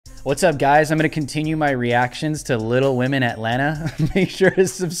What's up, guys? I'm going to continue my reactions to Little Women Atlanta. Make sure to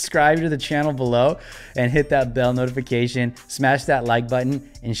subscribe to the channel below and hit that bell notification, smash that like button,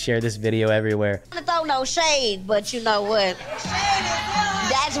 and share this video everywhere. I don't throw no shade, but you know what?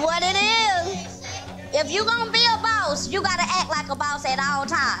 That's what it is. If you're going to be a boss, you got to act like a boss at all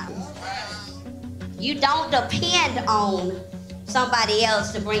times. You don't depend on somebody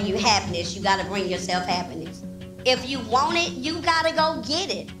else to bring you happiness. You got to bring yourself happiness. If you want it, you got to go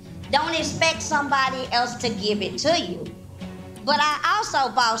get it. Don't expect somebody else to give it to you. But I also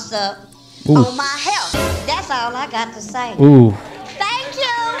boss up on my health. That's all I got to say. Ooh. Thank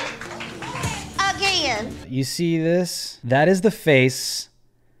you. Again. You see this? That is the face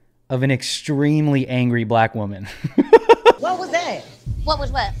of an extremely angry black woman. What was that? What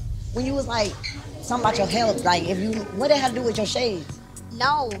was what? When you was like, something about your health, like what it had to do with your shades?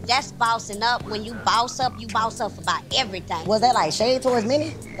 No, that's bossing up. When you boss up about everything. Was that like shade towards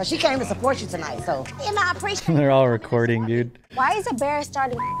Minnie? Because she came to support you tonight, so. You know, I appreciate They're all recording, dude. Why is a bear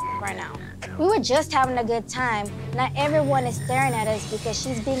starting right now? We were just having a good time. Not everyone is staring at us because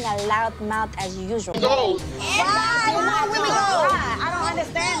she's being a loud mouth as usual. No. Why? I don't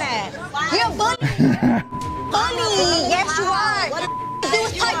understand that. You're a bully. Bully. Yes, you are. What the do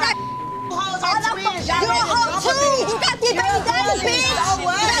is take that. You're a hoe too. You got the baby daddy,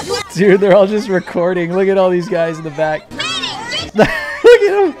 bitch. Dude, they're all just recording. Look at all these guys in the back. Look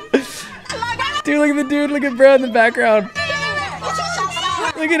at him. Dude, look at the dude. Look at bro in the background.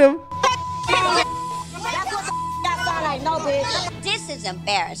 Look at him. This is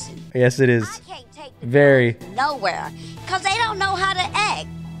embarrassing. Yes, it is. I can't take the Very. nowhere because they don't know how to act.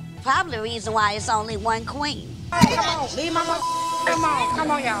 Probably the reason why it's only one queen. Come on, leave my mom. Come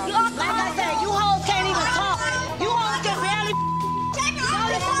on, y'all. Like I said, you hoes can't even talk. You hoes can barely.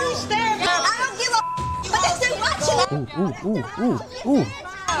 I don't give a. But they still watching. Ooh.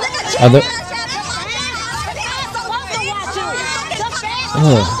 Look at you.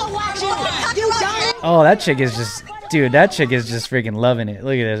 Oh, that chick is just, dude, that chick is just freaking loving it.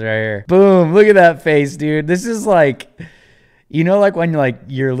 Look at this right here. Boom. Look at that face, dude. This is like, you know, like when like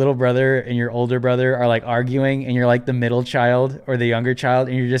your little brother and your older brother are like arguing and you're like the middle child or the younger child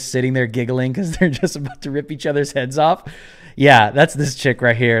and you're just sitting there giggling because they're just about to rip each other's heads off. Yeah, that's this chick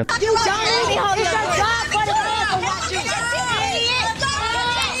right here.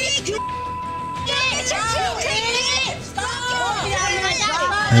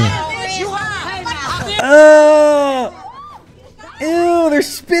 Oh, ew, they're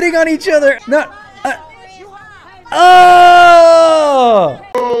spitting on each other. No. Oh!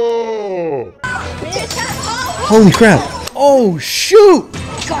 Holy crap. Oh, shoot.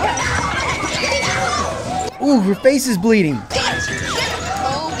 Ooh, her face is bleeding.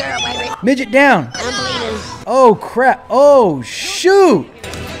 Oh, girl, baby. Midget down. I'm bleeding. Oh, crap. Oh, shoot.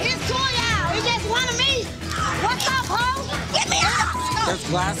 It's two of y'all. It's just one of me. What's up, ho? Get me out. There's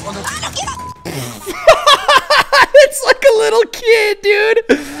glass on the. I don't give a. It's like a little kid, dude.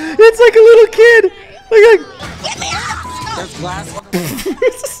 It's like a little kid. Look at. Get me out. There's glass on the.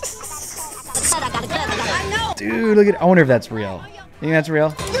 Dude, look at. I wonder if that's real. You think that's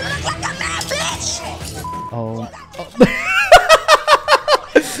real? You look like a mad bitch. Oh.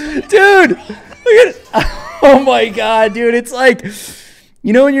 Dude, look at it. Oh my god, dude. It's like,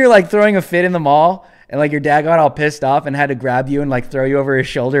 you know when you're like throwing a fit in the mall and like your dad got all pissed off and had to grab you and like throw you over his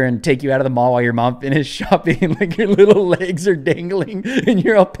shoulder and take you out of the mall while your mom finished shopping and like your little legs are dangling and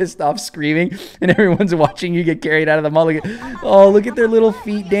you're all pissed off screaming and everyone's watching you get carried out of the mall. Look at, oh, look at their little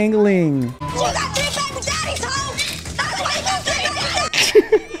feet dangling. You got three baby daddies, ho. That's why you got three baby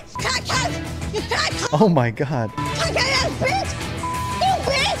daddies. Oh my god. Bitch. You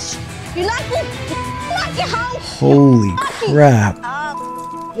bitch. You like me? You like it, ho? Holy crap.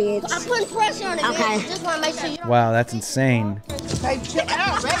 Bitch. I'm putting pressure on it. Okay. Just want to make sure you. Wow, that's insane. It's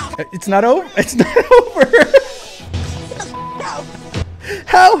not over. It's not over.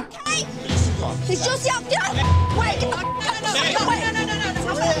 How? It's just your wait.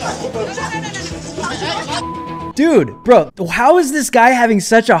 Dude, bro, how is this guy having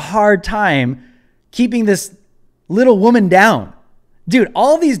such a hard time keeping this little woman down? Dude,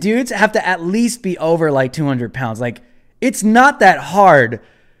 all these dudes have to at least be over like 200 pounds. Like, it's not that hard.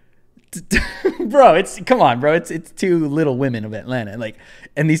 Bro, come on, bro. It's two Little Women of Atlanta. Like,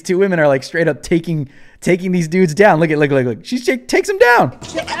 and these two women are like straight up taking these dudes down. Look. She takes them down.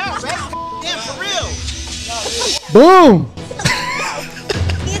 Yeah, for real. Boom.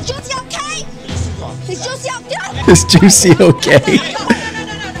 Is Juicy okay? Is Juicy okay? Is Juicy okay?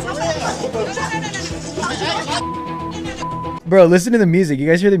 Bro, listen to the music. You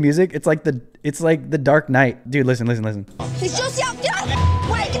guys hear the music? It's like the Dark Knight. Dude, listen. Is Juicy okay?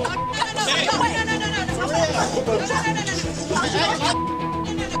 Wait.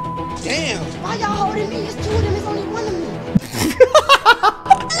 Damn. Why y'all holding me? It's two of them. It's only one of me.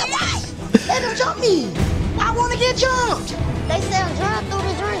 Let them jump me. I want to get jumped. They sell drugs through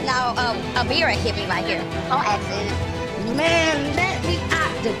the drink. No, a beer hit me right here. On accident. Man, let me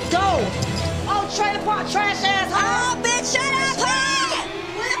out the door. Oh, trailer park trash ass. Oh, bitch, shut up.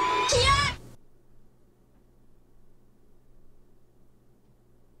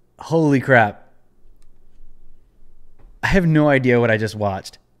 Holy crap. I have no idea what I just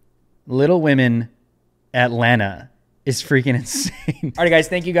watched. Little Women Atlanta is freaking insane. All right, guys,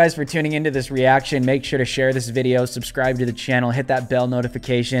 thank you guys for tuning into this reaction. Make sure to share this video, subscribe to the channel, hit that bell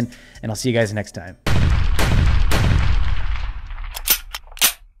notification, and I'll see you guys next time.